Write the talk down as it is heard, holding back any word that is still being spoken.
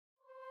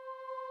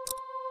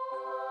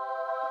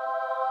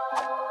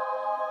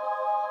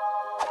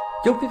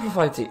Yo people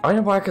fighting,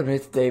 I'm Mark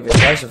with today with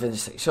Rise of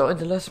Industry. So in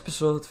the last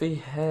episode we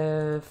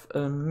have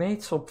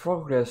made some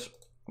progress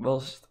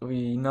whilst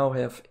we now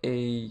have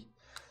a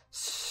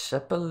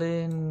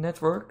Zeppelin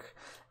network.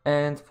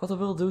 And what I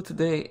will do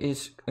today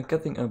is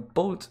getting a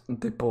boat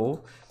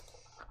depot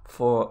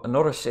for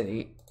another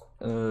city.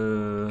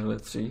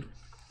 Let's see,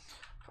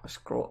 if I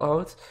scroll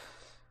out,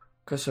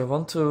 because I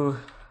want to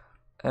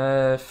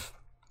have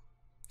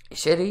a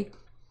city,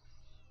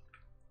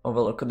 or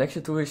well, a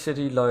connection to a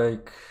city,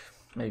 like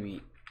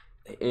maybe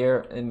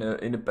air in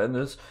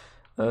Independence,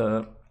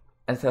 and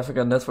having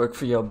a network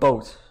via a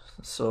boat.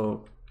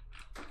 So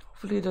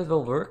hopefully that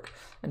will work.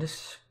 And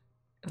it's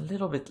a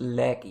little bit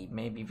laggy,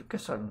 maybe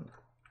because I'm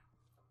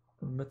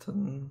with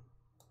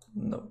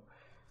no,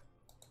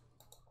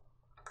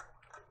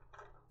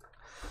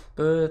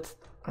 but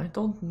I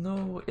don't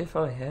know if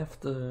I have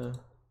the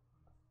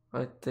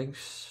right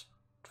things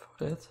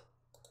for that.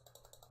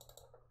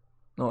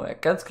 No, I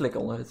can't click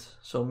on it,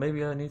 so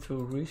maybe I need to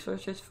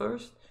research it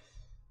first.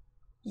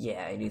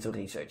 Yeah, I need to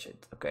research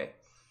it. Okay,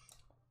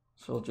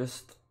 so I'll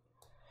just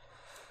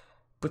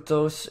put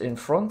those in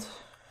front.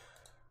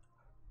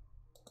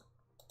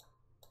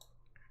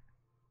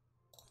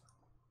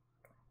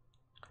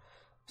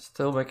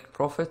 Still making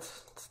profit,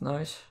 it's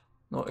nice.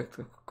 No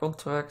active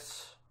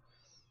contracts,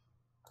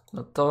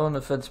 no town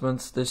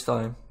advancements this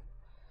time.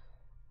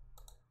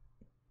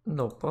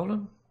 No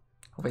problem.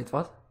 Oh, wait,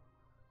 what?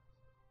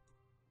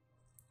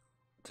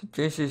 The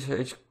JC's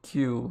HQ.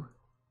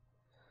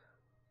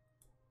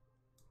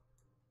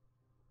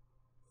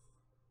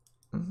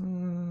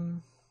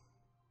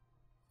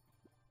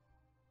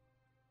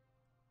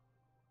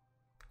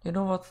 You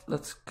know what?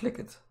 Let's click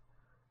it.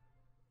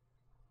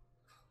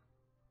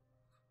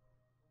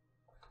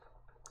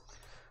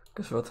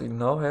 Because what we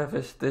now have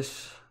is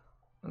this,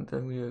 and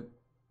then we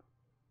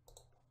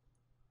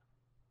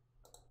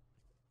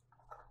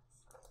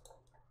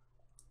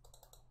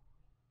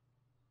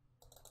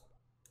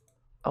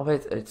oh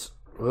wait, it's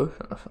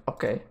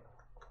okay.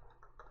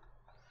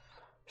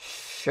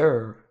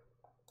 Sure.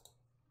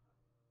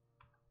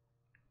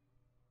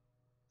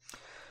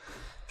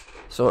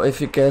 So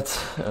if you get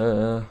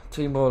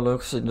 3 more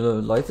looks in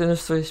the light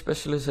industry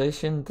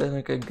specialization, then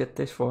I can get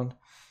this one,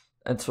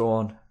 and so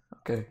on.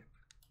 Okay.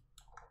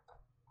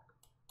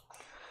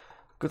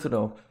 Good to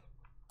know.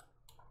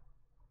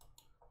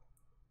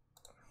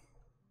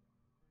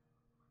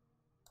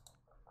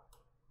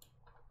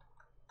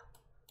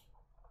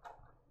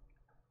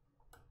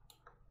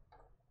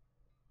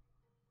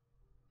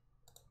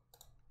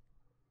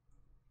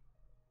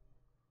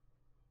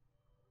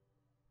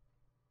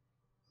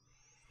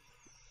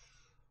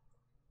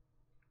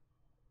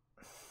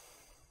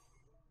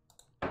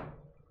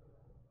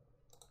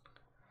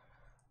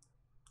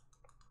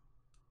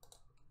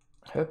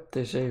 Hub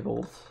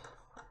disabled.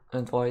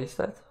 And why is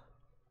that?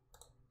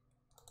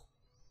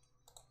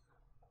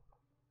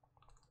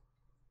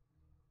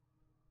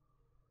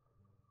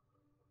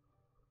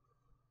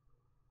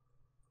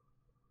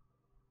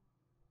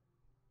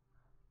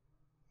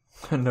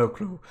 No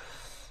clue.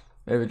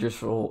 Maybe just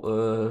full,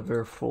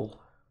 we're full.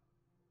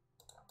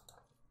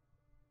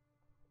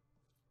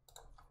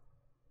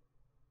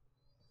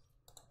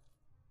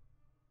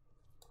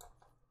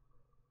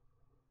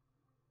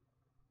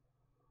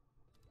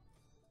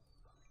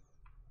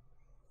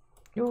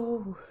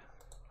 Yo.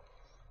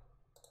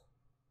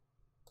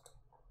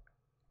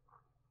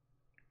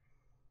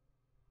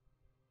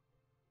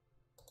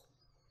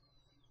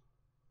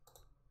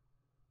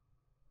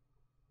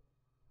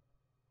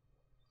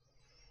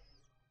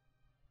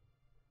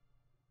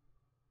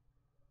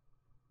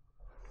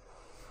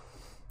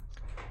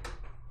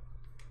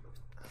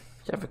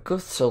 Yeah, we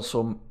could sell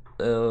some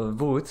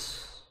wood.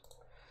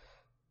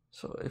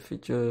 So if we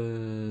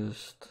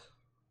just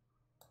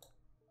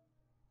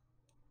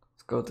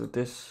let's go to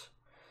this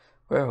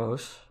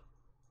warehouse.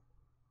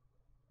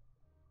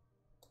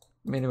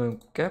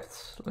 Minimum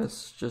kept,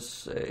 let's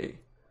just say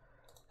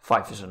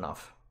 5 is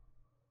enough.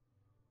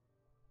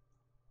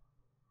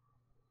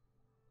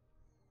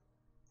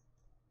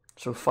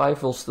 So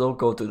 5 will still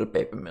go to the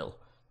paper mill.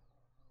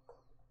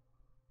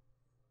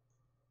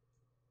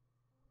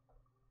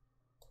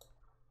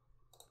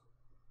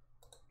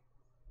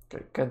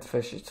 Okay, can't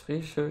fish it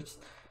researched.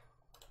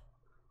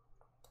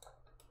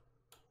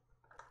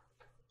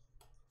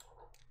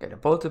 Okay, the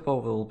boat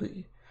depot will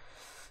be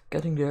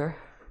getting there.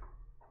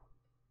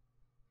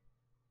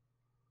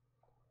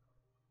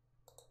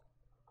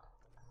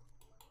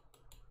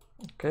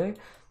 Okay,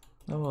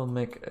 now we'll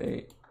make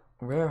a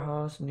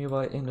warehouse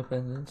nearby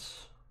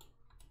Independence.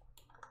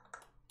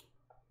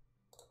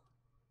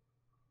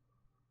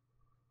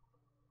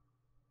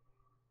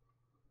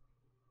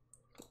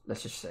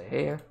 Let's just say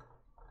here.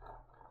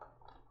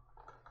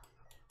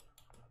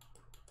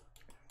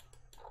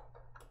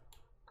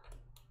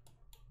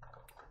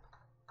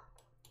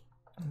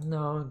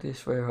 Now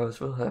this warehouse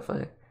will have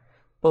a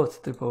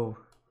boat depot.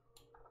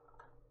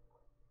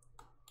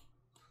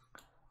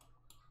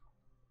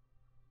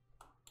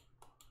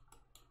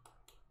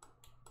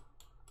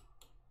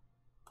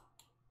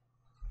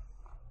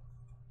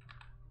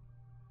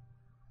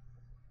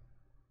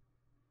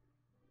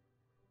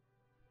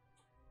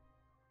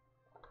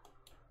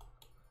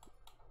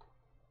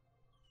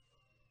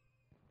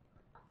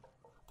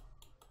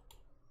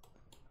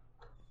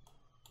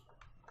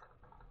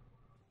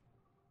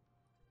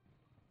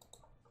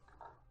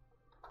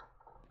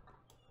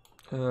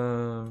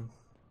 Um,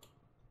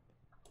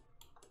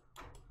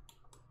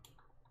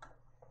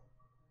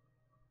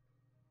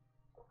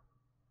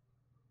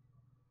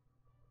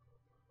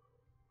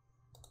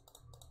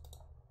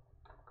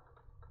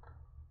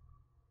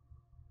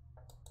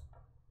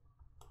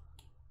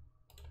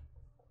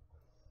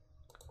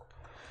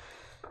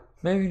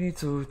 Maybe we need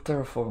to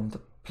terraform the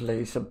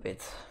place a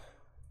bit.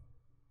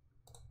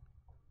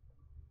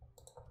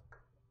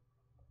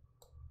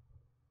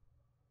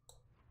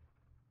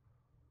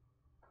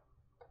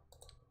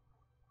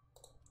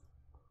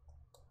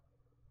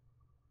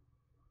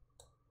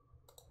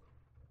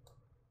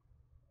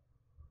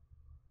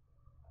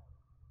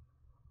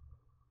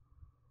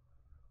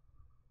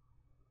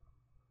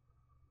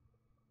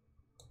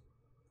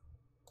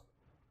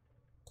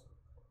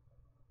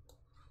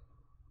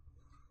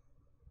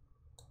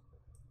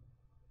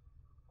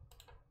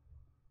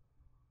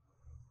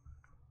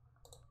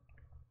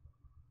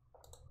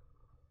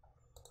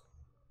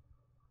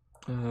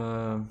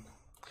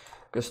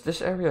 Because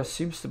this area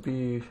seems to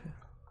be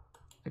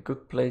a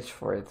good place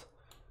for it.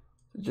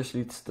 It just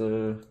needs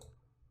the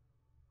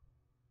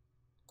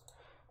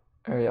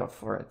area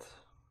for it.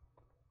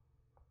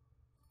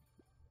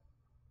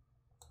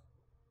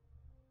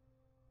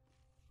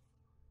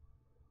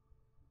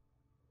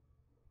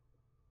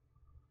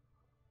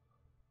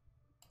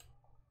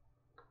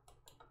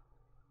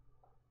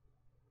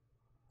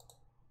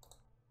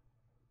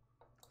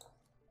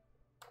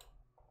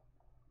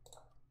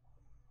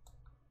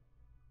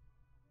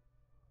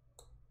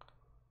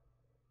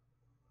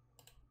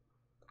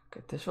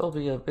 Okay, this will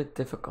be a bit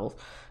difficult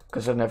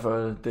because I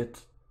never did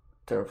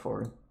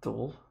terraforming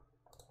tool.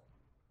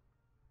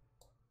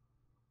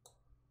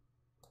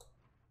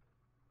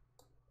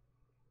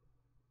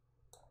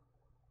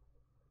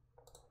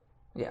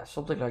 Yeah,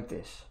 something like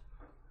this.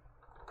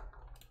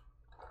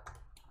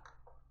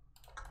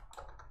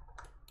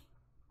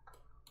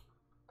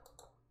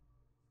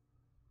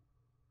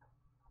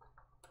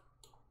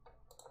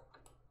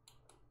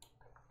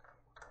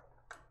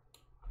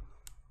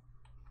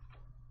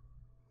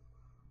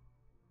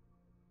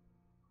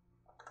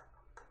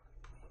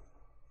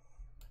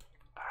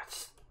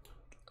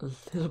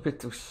 It's a little bit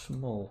too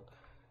small.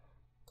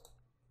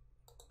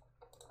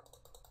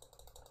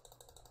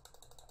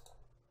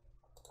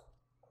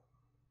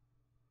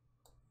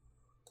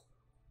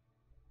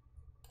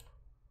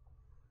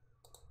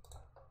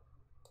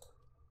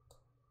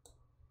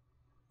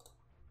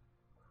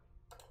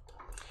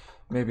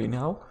 Maybe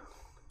now?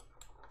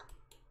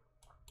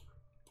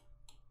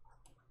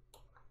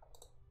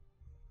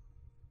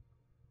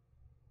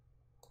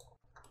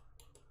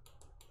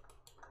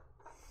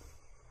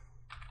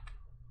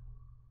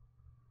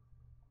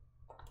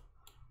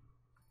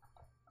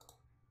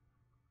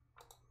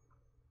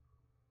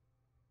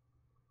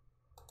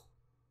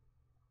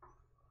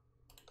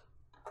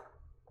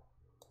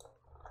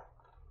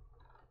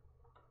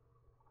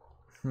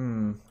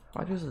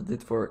 Why does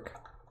it work?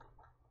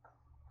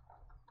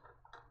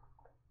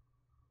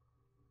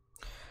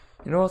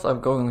 You know what?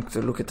 I'm going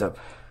to look it up.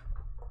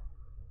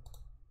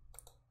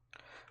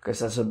 Because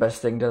that's the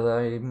best thing that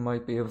I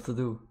might be able to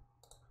do.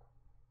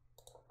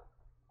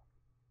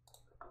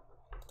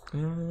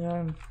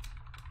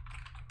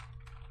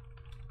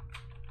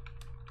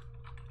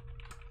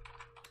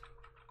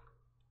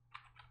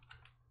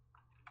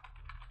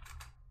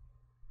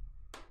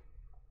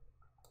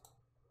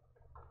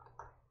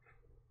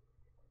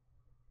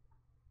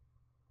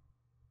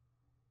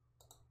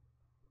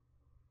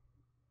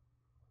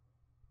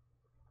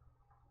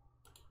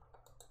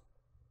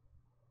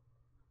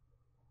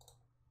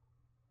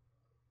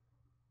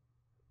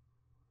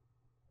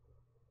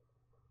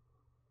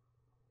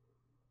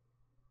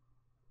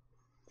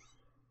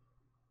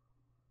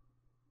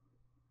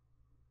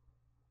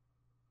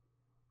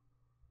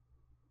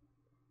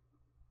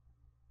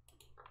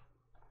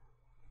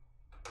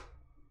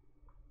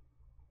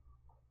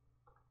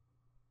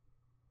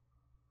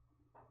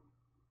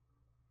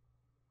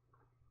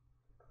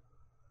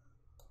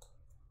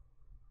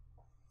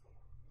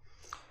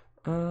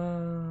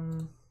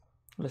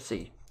 Let's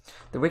see.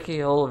 The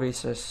wiki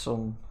always has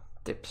some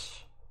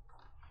tips.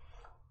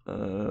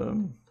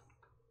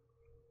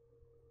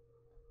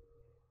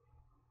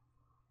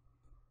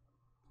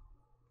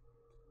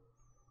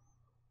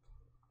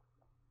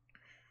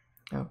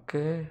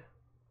 Okay.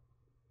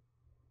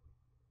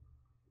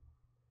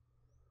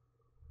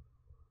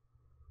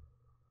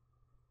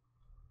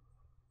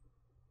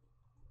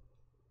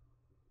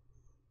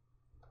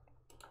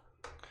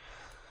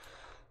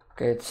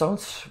 Okay, it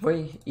sounds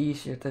way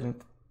easier than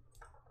it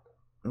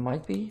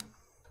might be.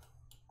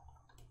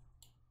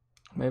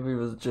 Maybe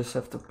we'll just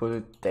have to put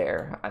it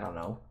there. I don't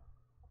know.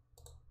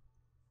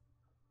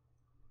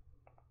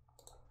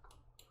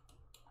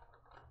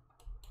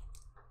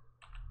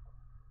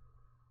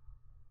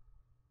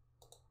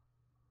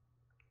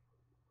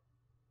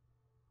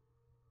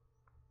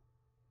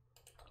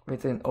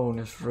 Within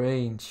owner's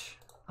range.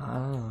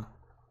 Ah.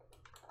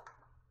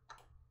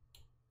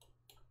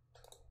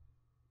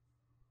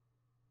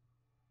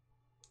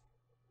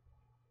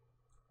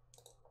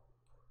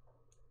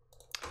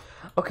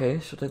 Okay,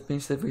 so that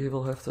means that we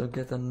will have to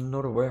get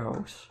another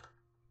warehouse.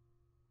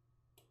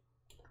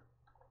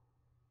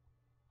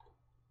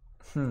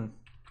 Hmm.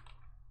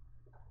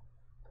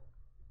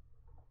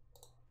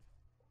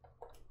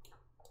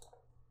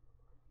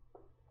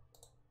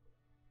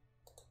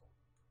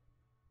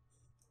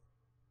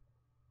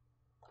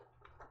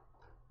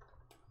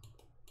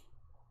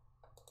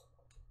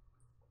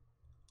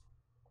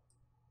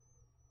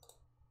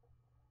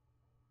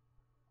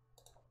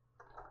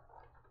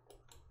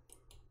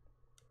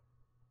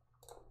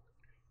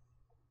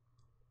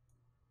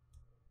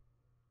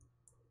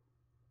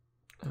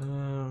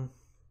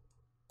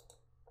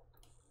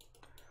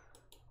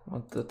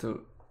 Wanted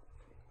to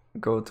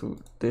go to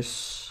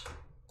this.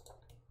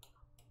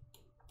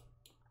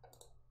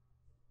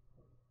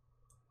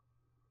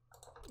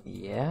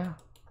 Yeah.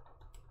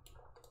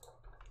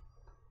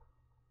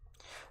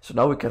 So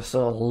now we can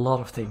sell a lot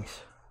of things.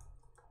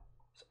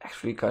 It's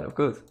actually kind of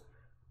good.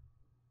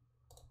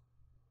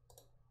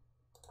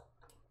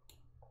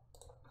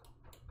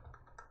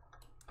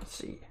 Let's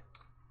see.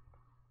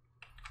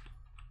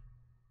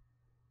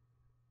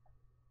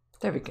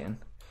 There we can.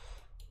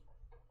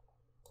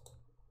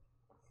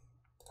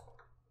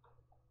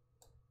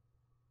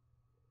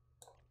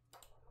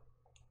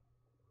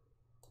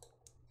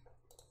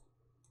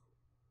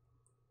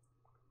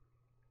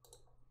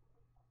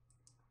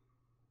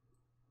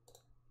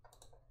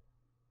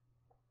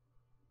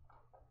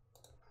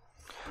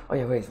 Oh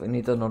yeah, wait, we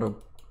need another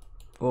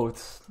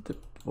boat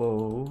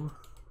depot.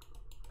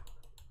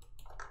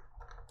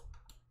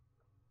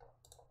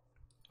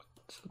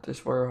 So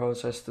this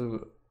warehouse has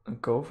to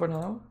go for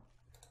now.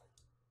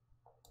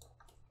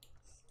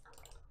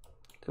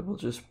 Then we'll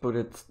just put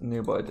it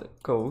nearby the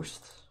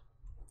coast.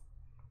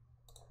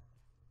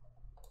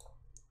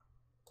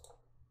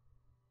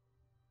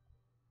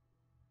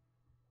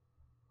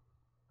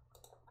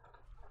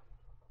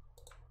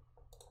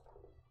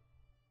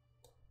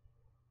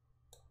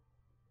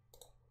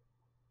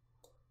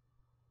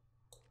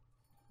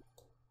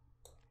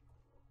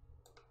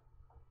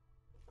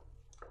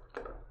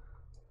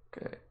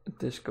 Okay,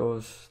 this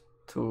goes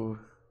to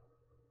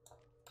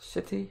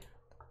city.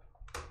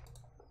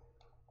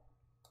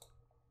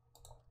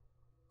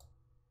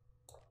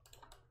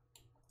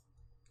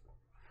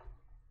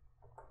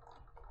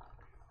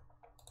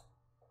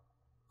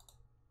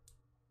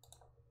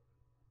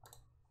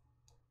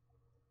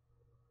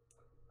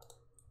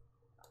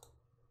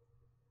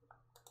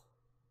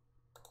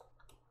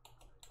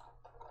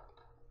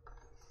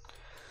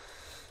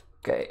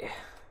 Okay,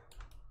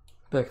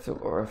 back to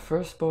our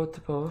first boat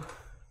depot.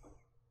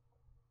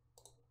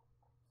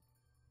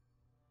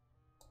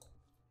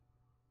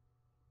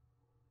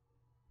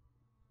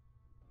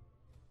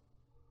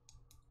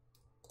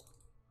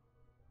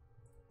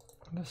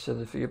 Let's set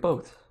it for your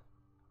boat.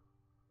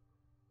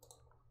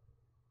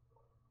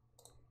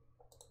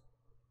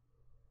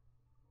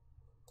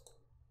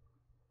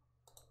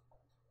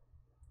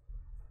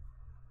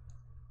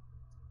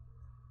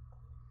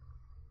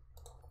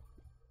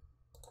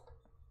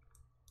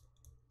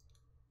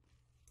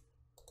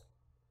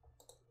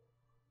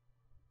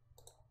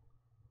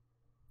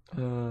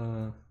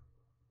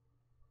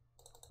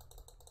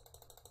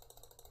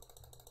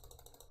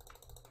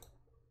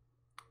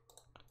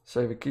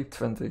 Say we keep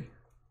 20.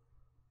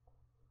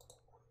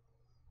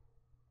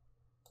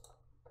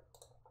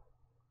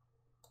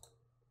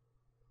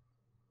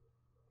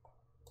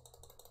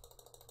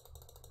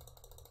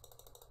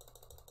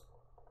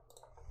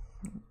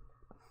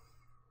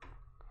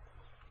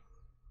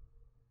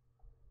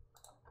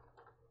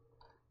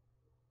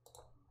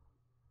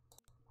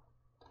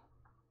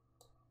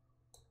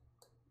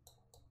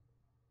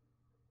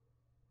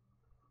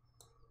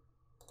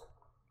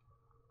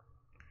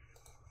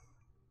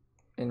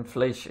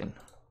 Inflation.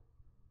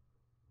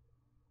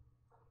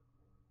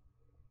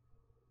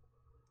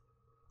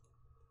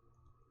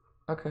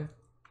 Okay.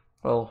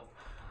 Well,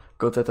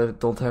 good that I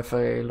don't have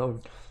a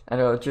loan.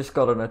 And I just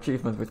got an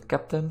achievement with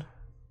Captain.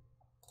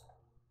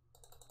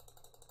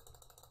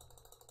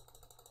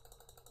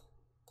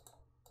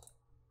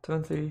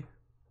 $20.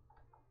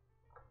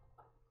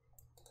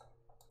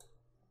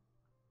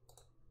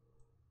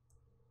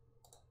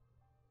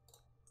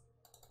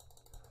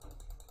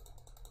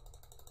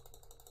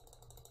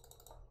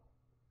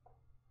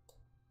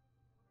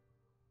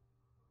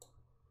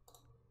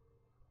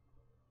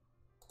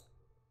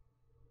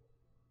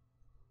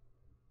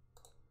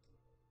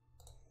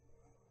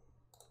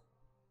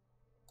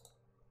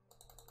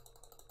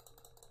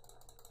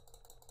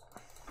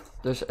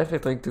 Dus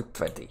everything to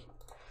 20.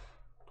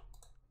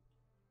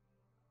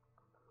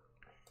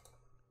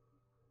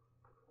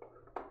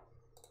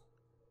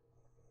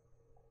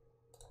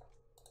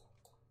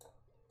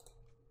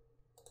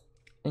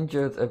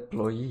 Injured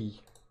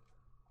employee.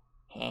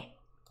 Heh.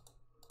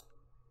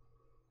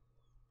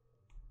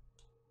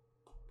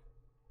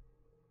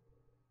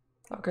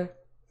 Okay.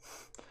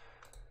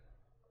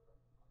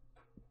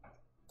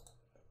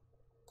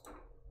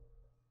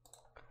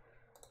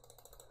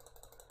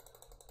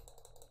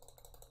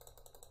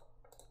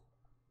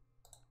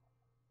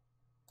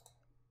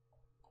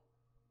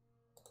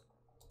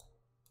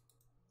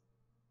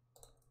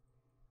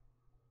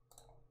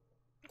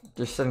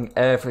 Just sending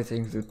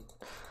everything to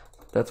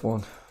that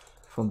one.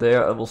 From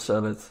there I will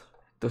sell it.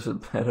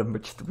 Doesn't matter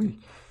much to me.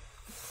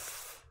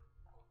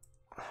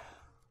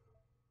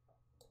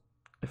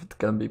 If it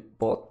can be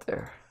bought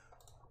there.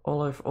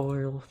 Olive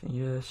oil,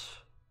 yes.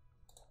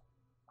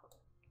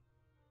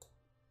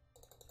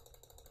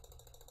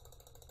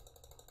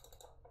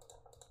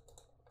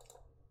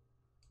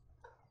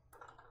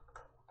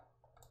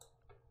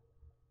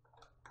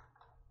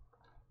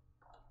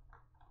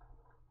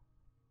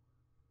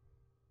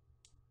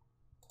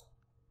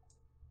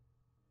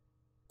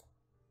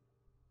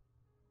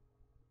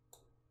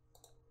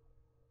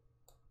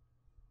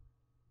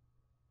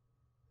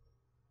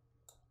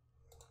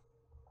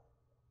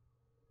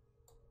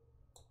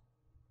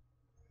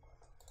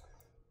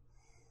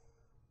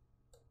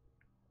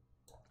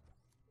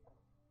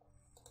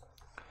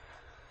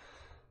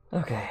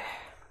 Okay.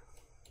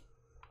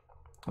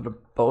 The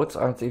boats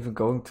aren't even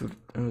going to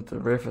the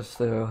rivers,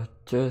 they're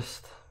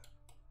just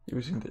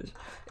using this.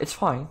 It's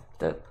fine,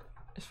 that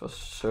is for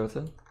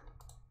certain.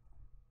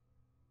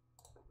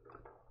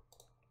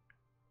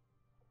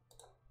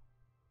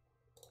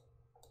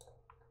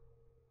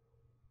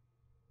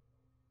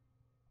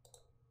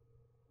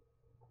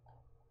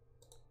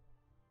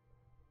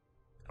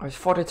 Oh, it's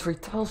 43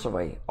 tiles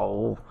away.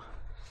 Oh,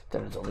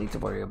 then I don't need to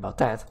worry about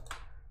that.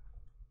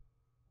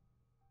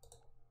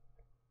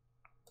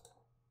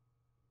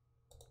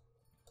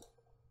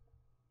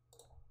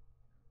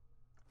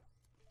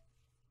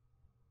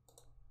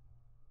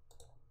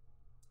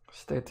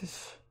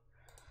 Status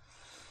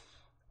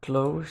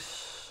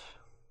close.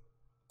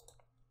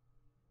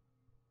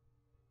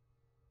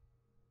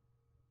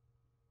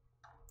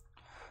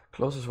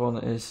 Closest one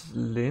is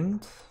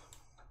Lind.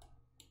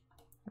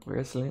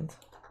 Where's Lind?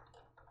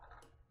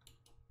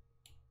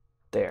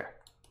 There.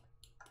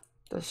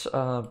 That's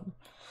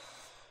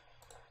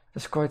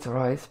quite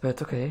right,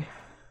 but okay.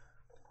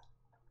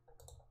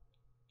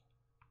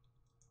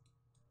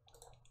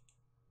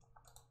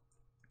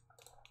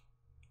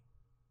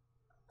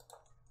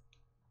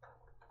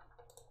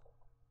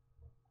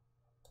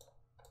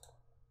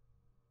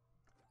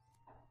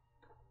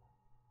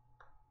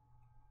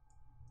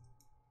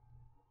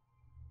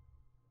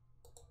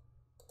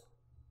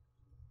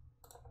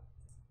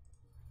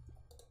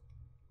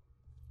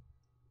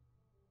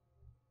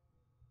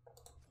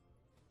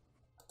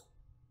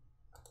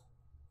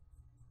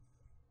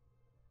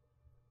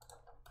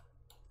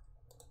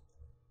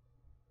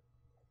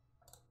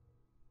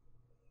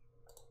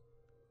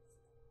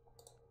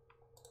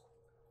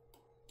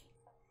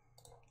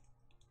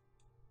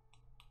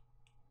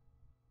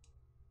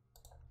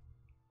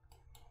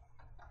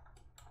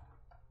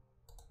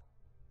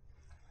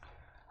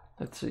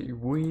 Let's see,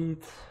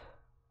 wheat.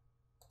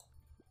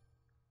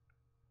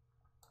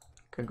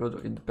 Can go to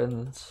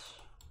independence.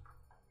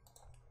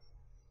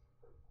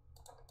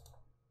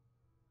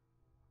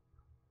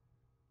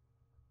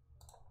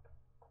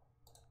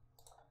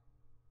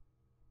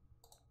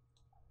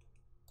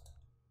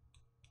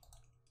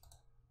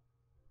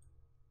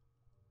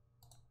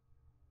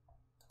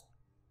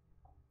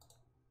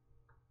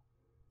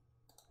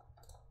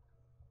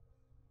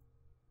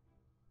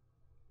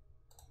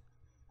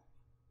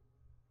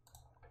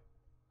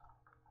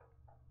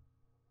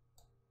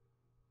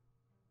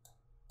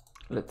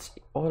 Let's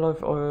see,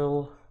 olive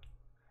oil.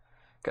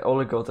 Can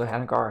only go to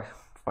hangar.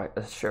 Right,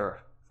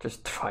 sure.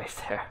 Just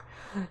drive there.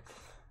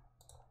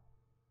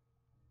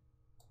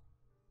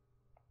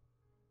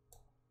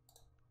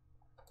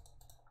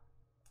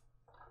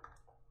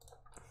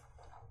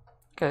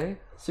 Okay,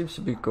 seems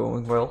to be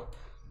going well.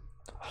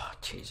 Oh,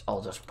 jeez, all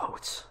those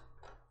boats.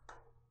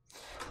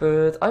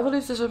 But I will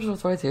leave this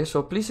episode right here,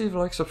 so please leave a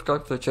like,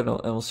 subscribe to the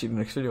channel, and we'll see you in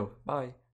the next video. Bye.